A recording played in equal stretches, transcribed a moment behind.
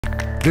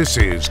This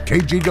is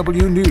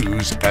KGW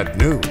News at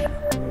noon.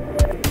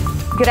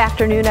 Good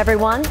afternoon,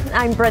 everyone.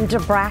 I'm Brenda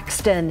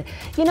Braxton.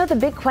 You know, the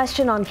big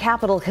question on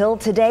Capitol Hill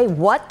today,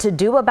 what to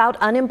do about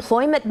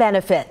unemployment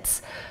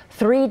benefits.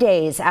 3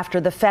 days after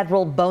the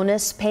federal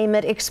bonus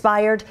payment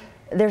expired,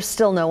 there's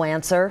still no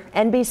answer.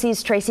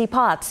 NBC's Tracy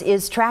Potts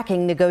is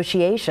tracking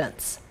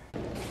negotiations.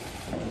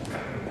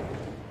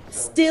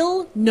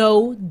 Still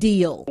no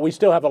deal. We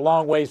still have a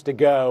long ways to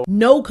go.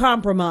 No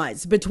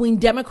compromise between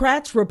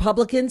Democrats,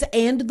 Republicans,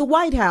 and the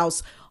White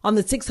House on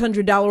the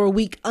 $600 a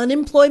week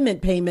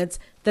unemployment payments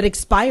that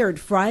expired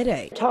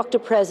Friday. Talk to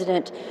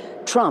President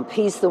Trump.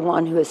 He's the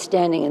one who is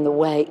standing in the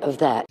way of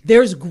that.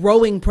 There's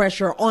growing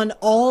pressure on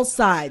all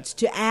sides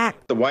to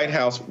act. The White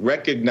House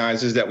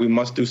recognizes that we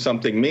must do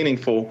something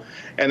meaningful,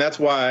 and that's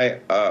why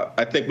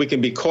I think we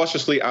can be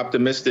cautiously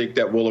optimistic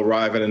that we'll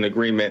arrive at an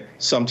agreement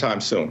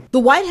sometime soon. The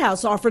White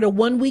House offered a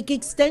 1-week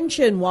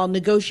extension while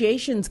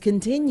negotiations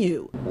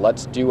continue.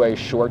 Let's do a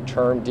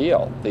short-term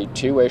deal. The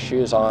two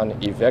issues on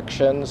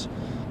evictions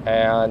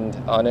and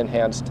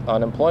unenhanced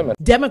unemployment.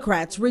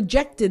 Democrats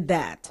rejected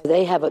that.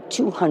 They have a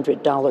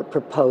 $200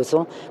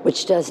 proposal,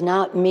 which does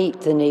not meet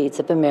the needs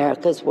of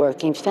America's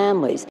working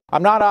families.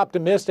 I'm not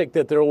optimistic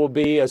that there will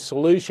be a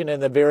solution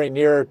in the very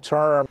near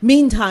term.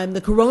 Meantime,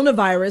 the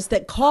coronavirus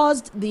that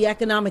caused the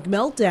economic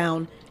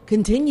meltdown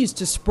continues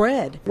to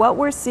spread. What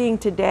we're seeing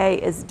today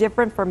is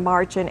different from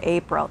March and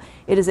April.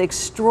 It is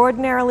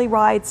extraordinarily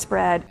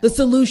widespread. The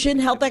solution,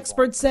 health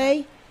experts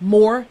say,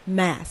 more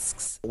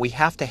masks. We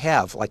have to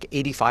have like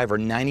 85 or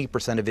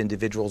 90% of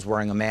individuals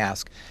wearing a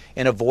mask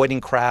and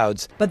avoiding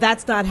crowds. But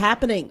that's not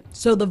happening.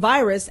 So the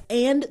virus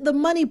and the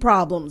money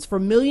problems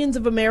for millions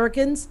of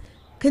Americans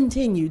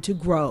continue to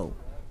grow.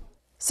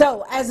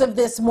 So as of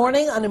this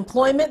morning,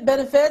 unemployment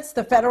benefits,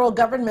 the federal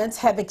governments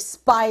have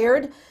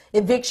expired.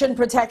 Eviction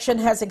protection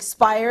has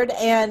expired,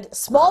 and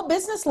small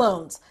business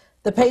loans,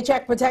 the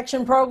Paycheck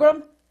Protection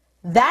Program,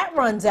 that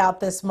runs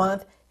out this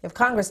month if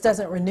Congress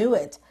doesn't renew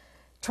it.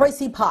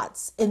 Tracy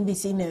Potts,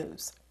 NBC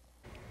News.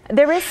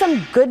 There is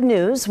some good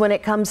news when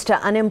it comes to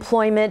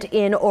unemployment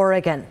in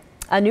Oregon.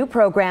 A new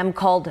program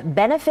called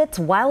Benefits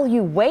While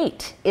You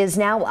Wait is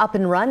now up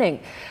and running.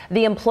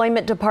 The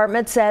Employment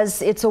Department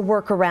says it's a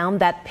workaround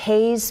that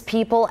pays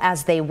people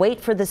as they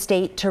wait for the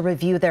state to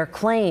review their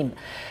claim.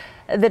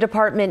 The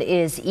department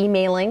is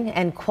emailing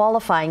and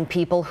qualifying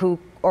people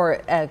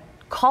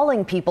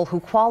calling people who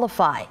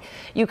qualify.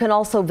 You can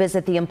also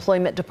visit the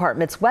Employment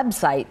Department's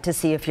website to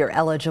see if you're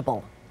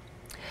eligible.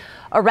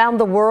 Around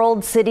the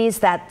world, cities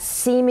that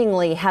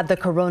seemingly had the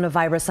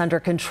coronavirus under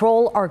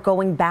control are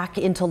going back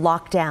into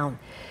lockdown.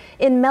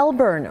 In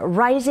Melbourne,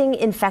 rising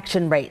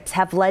infection rates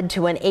have led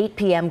to an 8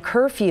 p.m.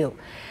 curfew.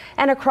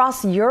 And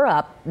across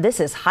Europe, this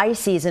is high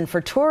season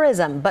for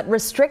tourism, but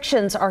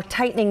restrictions are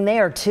tightening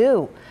there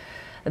too.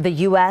 The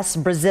U.S.,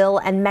 Brazil,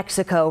 and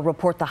Mexico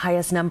report the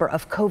highest number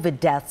of COVID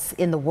deaths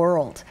in the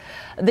world.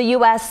 The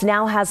U.S.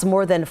 now has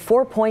more than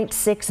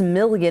 4.6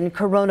 million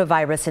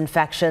coronavirus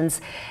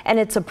infections, and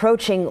it's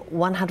approaching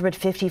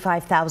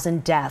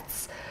 155,000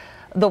 deaths.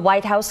 The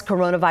White House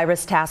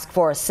Coronavirus Task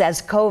Force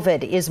says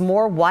COVID is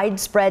more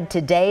widespread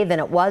today than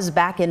it was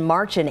back in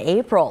March and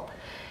April.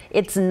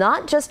 It's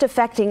not just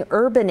affecting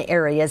urban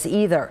areas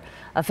either.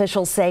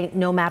 Officials say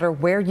no matter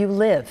where you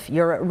live,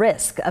 you're at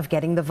risk of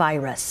getting the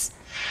virus.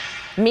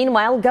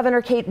 Meanwhile,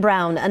 Governor Kate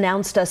Brown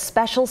announced a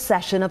special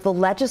session of the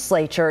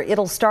legislature.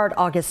 It'll start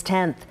August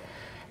 10th.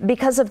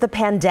 Because of the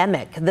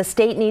pandemic, the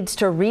state needs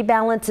to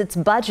rebalance its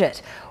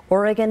budget.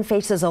 Oregon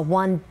faces a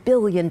 $1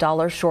 billion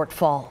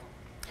shortfall.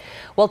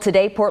 Well,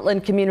 today,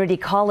 Portland Community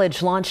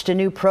College launched a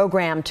new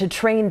program to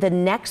train the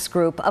next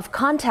group of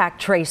contact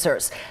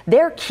tracers.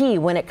 They're key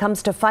when it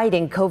comes to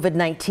fighting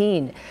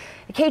COVID-19.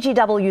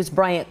 KGW's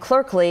Bryant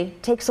Clerkley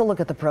takes a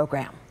look at the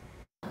program.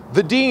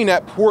 The dean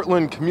at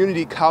Portland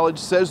Community College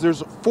says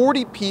there's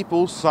 40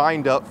 people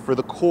signed up for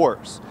the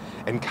course,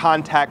 and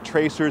contact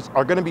tracers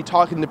are going to be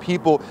talking to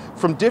people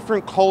from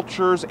different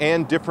cultures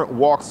and different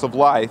walks of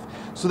life.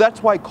 So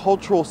that's why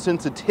cultural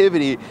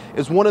sensitivity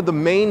is one of the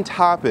main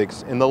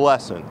topics in the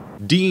lesson.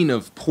 Dean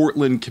of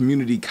Portland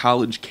Community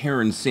College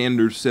Karen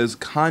Sanders says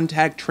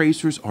contact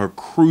tracers are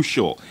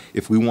crucial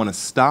if we want to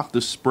stop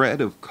the spread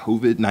of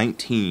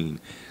COVID-19.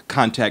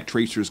 Contact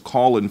tracers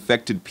call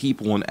infected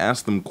people and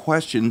ask them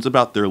questions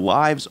about their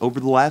lives over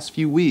the last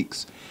few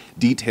weeks.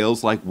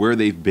 Details like where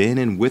they've been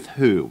and with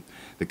who.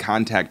 The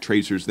contact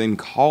tracers then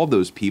call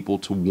those people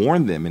to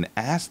warn them and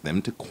ask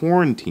them to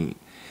quarantine.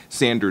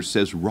 Sanders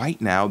says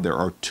right now there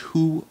are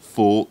 2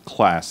 full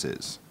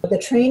classes. The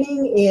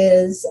training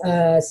is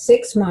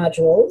 6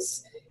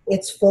 modules.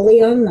 It's fully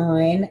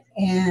online,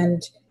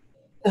 and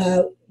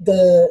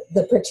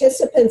the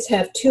participants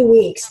have 2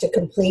 weeks to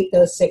complete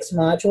those 6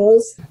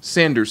 modules.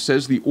 Sanders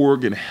says the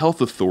Oregon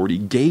Health Authority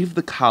gave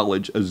the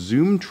college a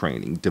Zoom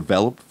training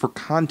developed for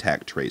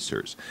contact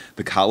tracers.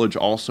 The college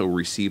also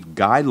received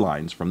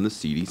guidelines from the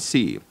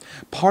CDC.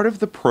 Part of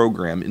the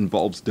program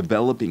involves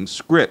developing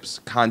scripts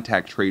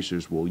contact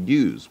tracers will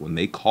use when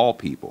they call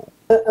people.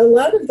 A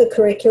lot of the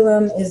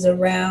curriculum is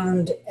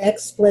around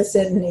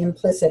explicit and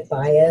implicit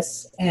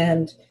bias,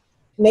 and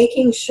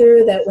making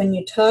sure that when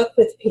you talk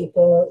with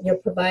people, you're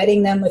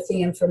providing them with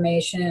the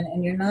information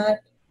and you're not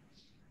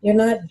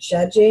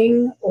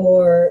judging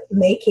or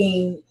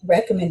making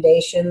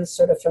recommendations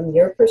sort of from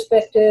your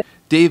perspective.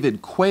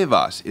 David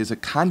Cuevas is a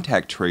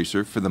contact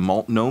tracer for the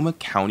Multnomah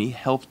County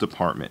Health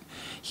Department.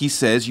 He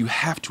says you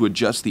have to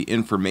adjust the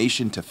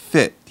information to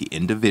fit the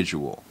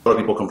individual. A lot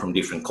of people come from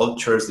different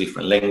cultures,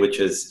 different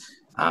languages,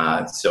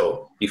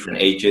 so different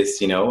ages,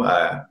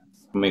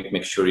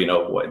 make sure,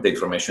 what the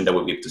information that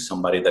we give to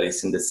somebody that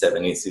is in the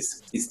 70s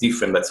is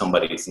different than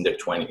somebody is in their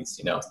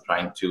 20s,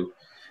 trying to,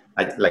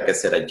 like I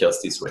said,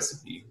 adjust this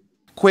recipe.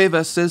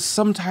 Cuevas says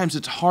sometimes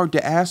it's hard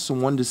to ask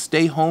someone to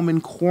stay home in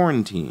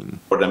quarantine.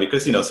 For them,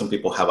 because, some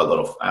people have a lot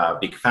of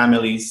big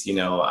families,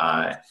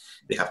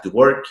 they have to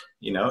work,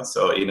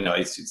 so,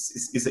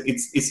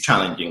 it's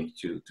challenging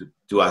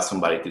to ask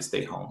somebody to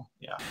stay home.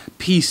 Yeah.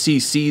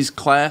 PCC's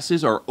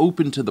classes are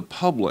open to the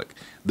public.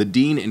 The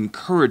dean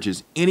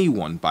encourages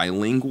anyone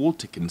bilingual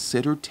to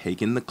consider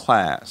taking the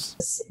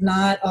class.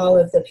 Not all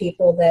of the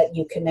people that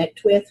you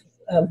connect with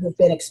who've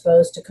been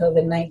exposed to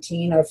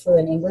COVID-19 are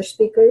fluent English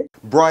speakers.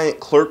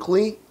 Bryant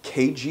Clerkley,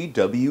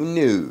 KGW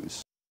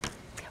News.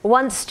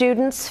 Once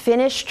students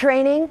finish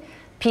training,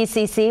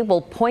 PCC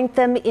will point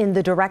them in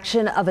the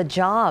direction of a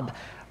job.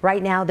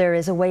 Right now, there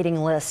is a waiting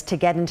list to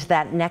get into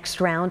that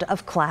next round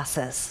of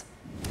classes.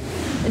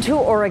 2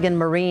 Oregon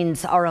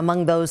Marines are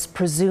among those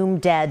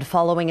presumed dead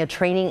following a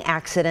training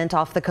accident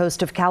off the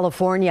coast of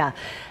California.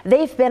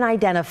 They've been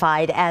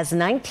identified as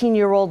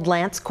 19-year-old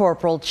Lance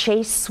Corporal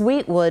Chase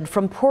Sweetwood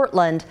from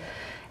Portland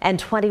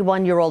and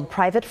 21-year-old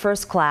Private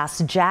First Class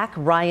Jack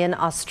Ryan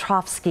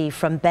Ostrovsky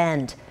from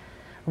Bend.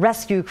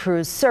 Rescue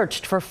crews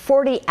searched for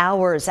 40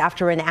 hours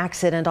after an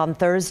accident on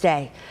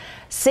Thursday.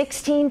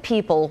 16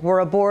 people were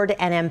aboard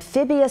an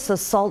amphibious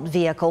assault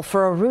vehicle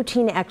for a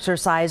routine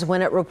exercise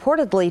when it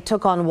reportedly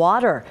took on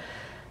water.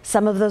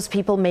 Some of those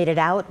people made it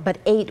out, but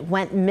 8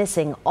 went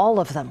missing. All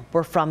of them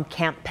were from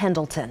Camp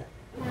Pendleton.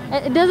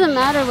 It doesn't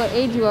matter what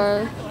age you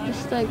are,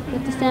 just you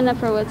have to stand up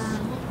for what's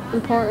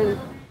important.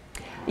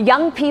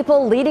 Young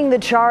people leading the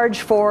charge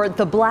for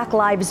the Black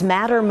Lives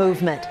Matter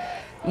movement.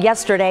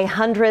 Yesterday,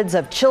 hundreds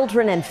of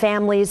children and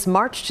families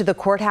marched to the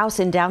courthouse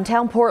in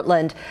downtown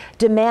Portland,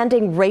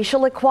 demanding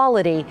racial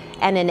equality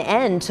and an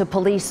end to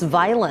police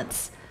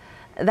violence.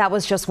 That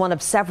was just one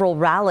of several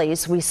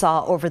rallies we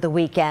saw over the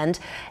weekend.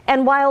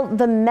 And while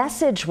the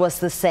message was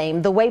the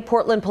same, the way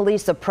Portland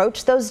police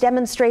approached those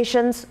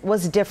demonstrations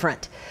was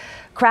different.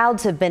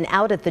 Crowds have been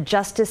out at the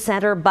Justice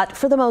Center, but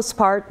for the most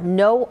part,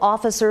 no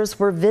officers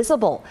were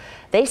visible.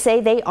 They say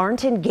they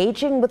aren't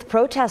engaging with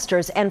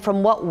protesters, and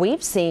from what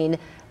we've seen,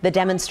 the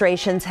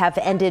demonstrations have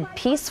ended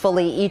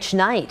peacefully each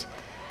night.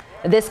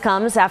 This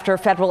comes after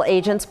federal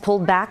agents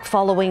pulled back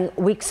following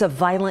weeks of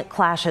violent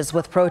clashes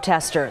with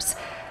protesters.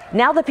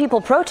 Now the people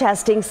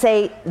protesting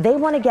say they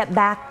want to get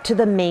back to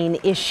the main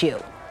issue.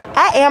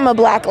 I am a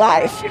Black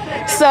life,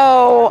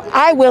 so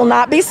I will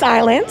not be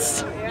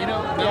silenced.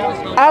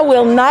 I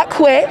will not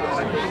quit.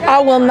 I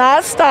will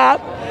not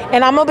stop.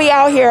 And I'm going to be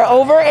out here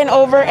over and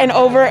over and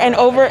over and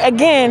over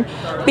again,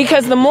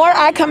 because the more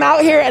I come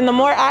out here and the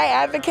more I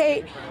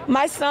advocate,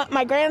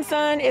 my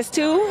grandson is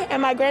 2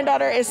 and my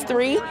granddaughter is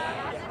 3.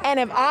 And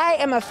if I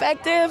am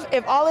effective,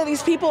 if all of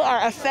these people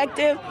are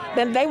effective,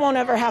 then they won't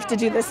ever have to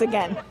do this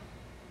again.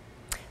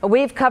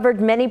 We've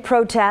covered many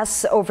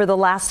protests over the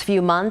last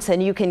few months,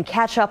 and you can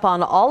catch up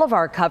on all of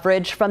our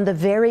coverage from the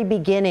very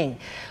beginning.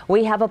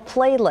 We have a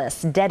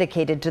playlist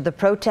dedicated to the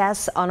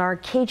protests on our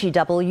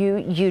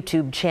KGW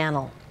YouTube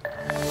channel.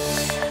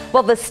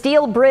 Well, the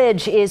Steel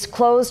Bridge is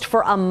closed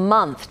for a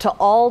month to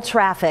all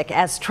traffic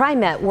as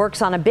TriMet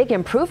works on a big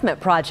improvement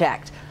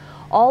project.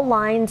 All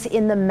lines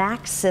in the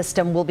MAX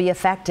system will be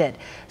affected.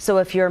 So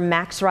if your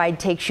MAX ride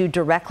takes you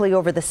directly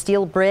over the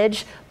Steel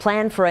Bridge,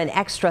 plan for an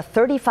extra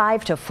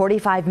 35 to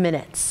 45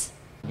 minutes.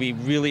 We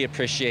really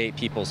appreciate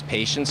people's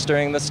patience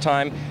during this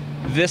time.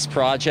 This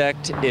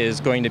project is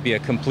going to be a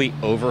complete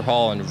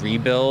overhaul and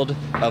rebuild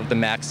of the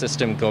MAX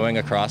system going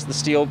across the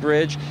Steel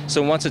Bridge.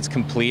 So once it's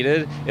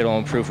completed, it'll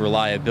improve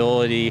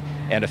reliability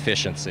and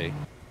efficiency.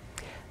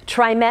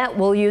 TriMet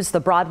will use the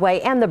Broadway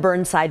and the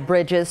Burnside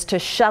bridges to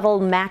shuttle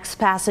MAX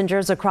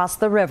passengers across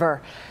the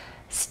river.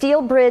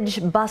 Steel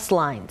Bridge bus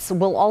lines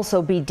will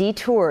also be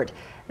detoured.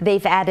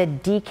 They've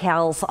added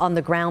decals on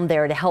the ground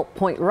there to help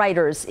point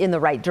riders in the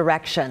right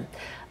direction.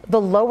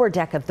 The lower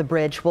deck of the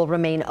bridge will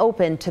remain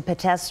open to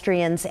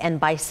pedestrians and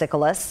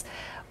bicyclists.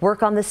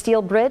 Work on the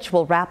Steel Bridge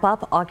will wrap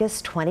up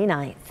August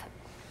 29th.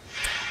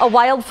 A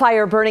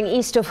wildfire burning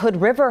east of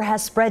Hood River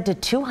has spread to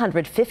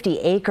 250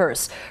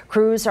 acres.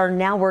 Crews are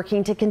now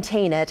working to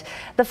contain it.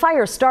 The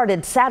fire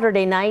started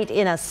Saturday night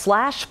in a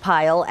slash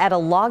pile at a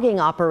logging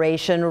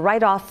operation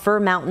right off Fir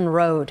Mountain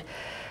Road.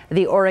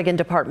 The Oregon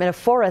Department of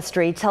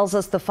Forestry tells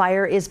us the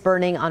fire is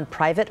burning on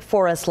private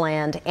forest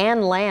land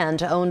and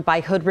land owned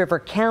by Hood River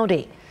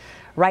County.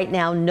 Right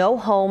now, no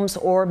homes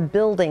or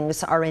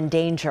buildings are in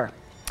danger.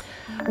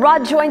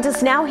 Rod joins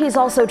us now. He's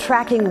also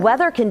tracking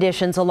weather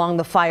conditions along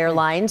the fire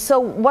line. So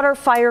what are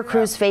fire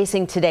crews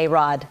facing today,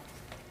 Rod?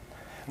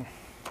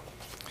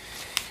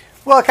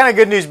 Well, kind of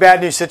good news,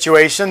 bad news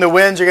situation. The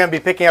winds are going to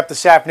be picking up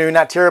this afternoon,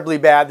 not terribly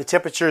bad. The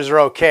temperatures are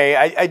okay.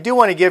 I do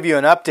want to give you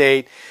an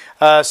update.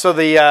 So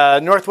the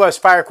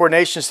Northwest Fire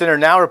Coordination Center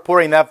now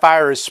reporting that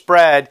fire has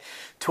spread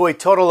to a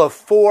total of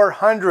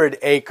 400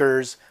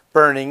 acres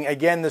burning.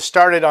 Again, this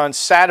started on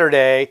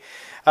Saturday,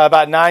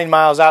 about 9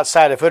 miles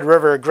outside of Hood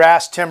River,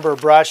 grass, timber,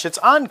 brush. It's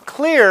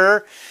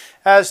unclear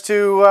as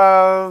to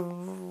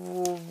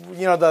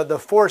the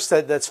force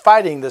that's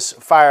fighting this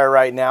fire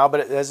right now,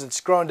 but as it's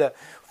grown to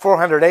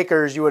 400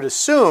 acres, you would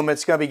assume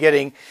it's going to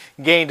be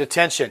gained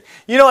attention.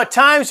 You know, at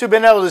times we've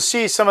been able to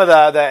see some of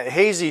the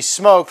hazy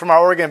smoke from our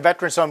Oregon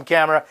Veterans Home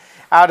camera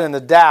out in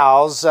the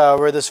Dalles,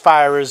 where this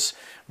fire is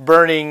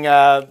burning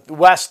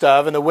west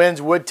of, and the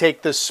winds would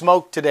take this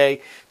smoke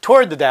today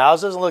toward the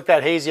Dalles. Doesn't look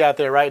that hazy out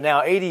there right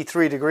now.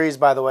 83 degrees,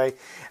 by the way,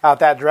 out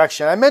that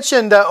direction. I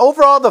mentioned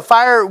overall the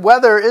fire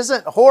weather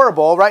isn't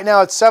horrible. Right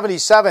now it's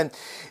 77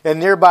 in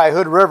nearby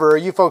Hood River.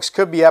 You folks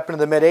could be up into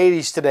the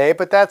mid-80s today,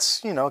 but that's,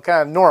 kind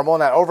of normal,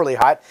 not overly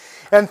hot.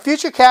 And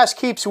Futurecast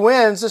keeps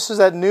winds. This is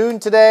at noon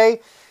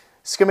today.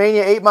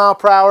 Skamania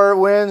 8-mile-per-hour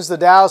winds. The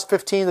Dalles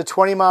 15 to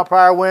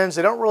 20-mile-per-hour winds.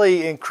 They don't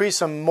really increase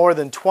them more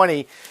than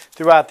 20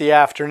 throughout the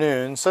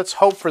afternoon. So let's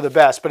hope for the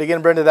best. But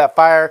again, Brenda, that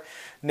fire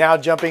now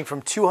jumping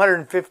from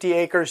 250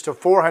 acres to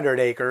 400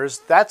 acres.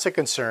 That's a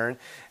concern.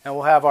 And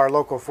we'll have our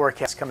local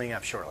forecast coming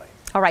up shortly.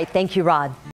 All right. Thank you, Rod.